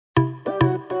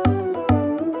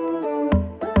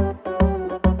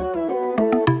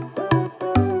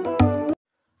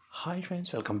Hi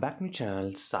friends, welcome back to my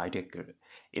channel Speedtest.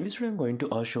 In this video, I'm going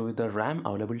to show you the RAM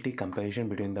availability comparison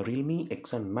between the Realme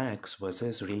X7 Max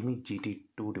versus Realme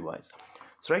GT2 device.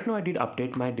 So right now I did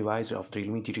update my device of the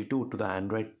Realme GT2 to the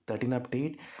Android 13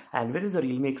 update, and where is the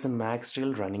Realme X7 Max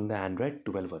still running the Android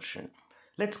 12 version.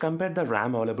 Let's compare the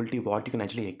RAM availability, what you can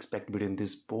actually expect between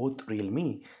these both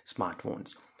Realme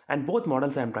smartphones. And both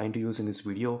models I'm trying to use in this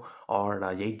video are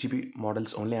 8GB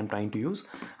models only I'm trying to use.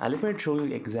 And let me show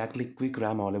you exactly quick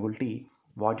RAM availability,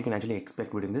 what you can actually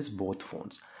expect within this both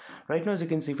phones. Right now, as you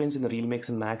can see friends, in the Realme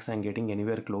X7 Max I'm getting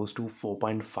anywhere close to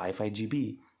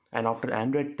 4.55GB, and after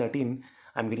Android 13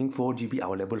 I'm getting 4GB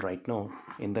available right now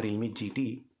in the Realme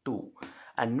GT2.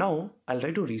 And now I'll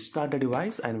try to restart the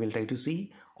device and we'll try to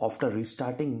see after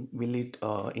restarting will it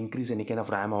increase any kind of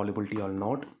RAM availability or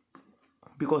not,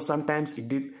 because sometimes it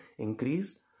did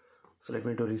increase. So let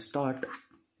me to restart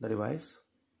the device.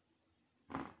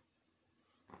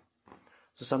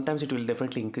 So sometimes it will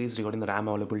definitely increase regarding the RAM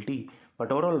availability,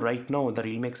 but overall right now the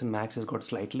Realme X7 Max has got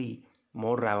slightly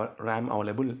more RAM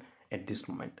available at this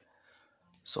moment.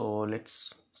 So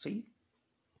let's see.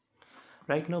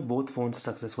 Right now both phones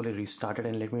successfully restarted,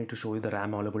 and let me to show you the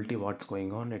RAM availability, what's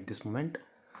going on at this moment.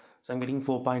 So I'm getting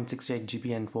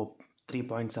 4.68GB and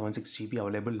 3.76GB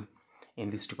available in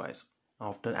this device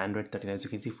after Android 13, as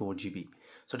you can see 4GB.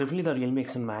 So definitely the Realme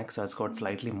X7 Max has got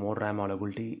slightly more RAM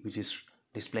availability, which is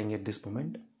displaying at this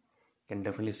moment. You can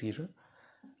definitely see it.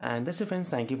 And that's it friends,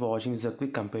 thank you for watching. This is a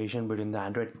quick comparison between the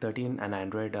Android 13 and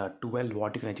Android 12,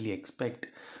 what you can actually expect.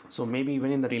 So maybe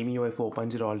even in the Realme UI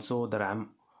 4.0 also the RAM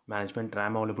management,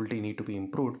 RAM availability need to be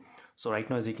improved. So right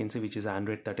now as you can see, which is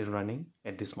Android 13 running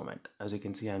at this moment, as you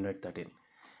can see Android 13.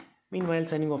 Meanwhile,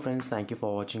 signing off friends, thank you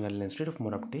for watching. I'll instead of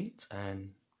more updates,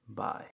 and bye.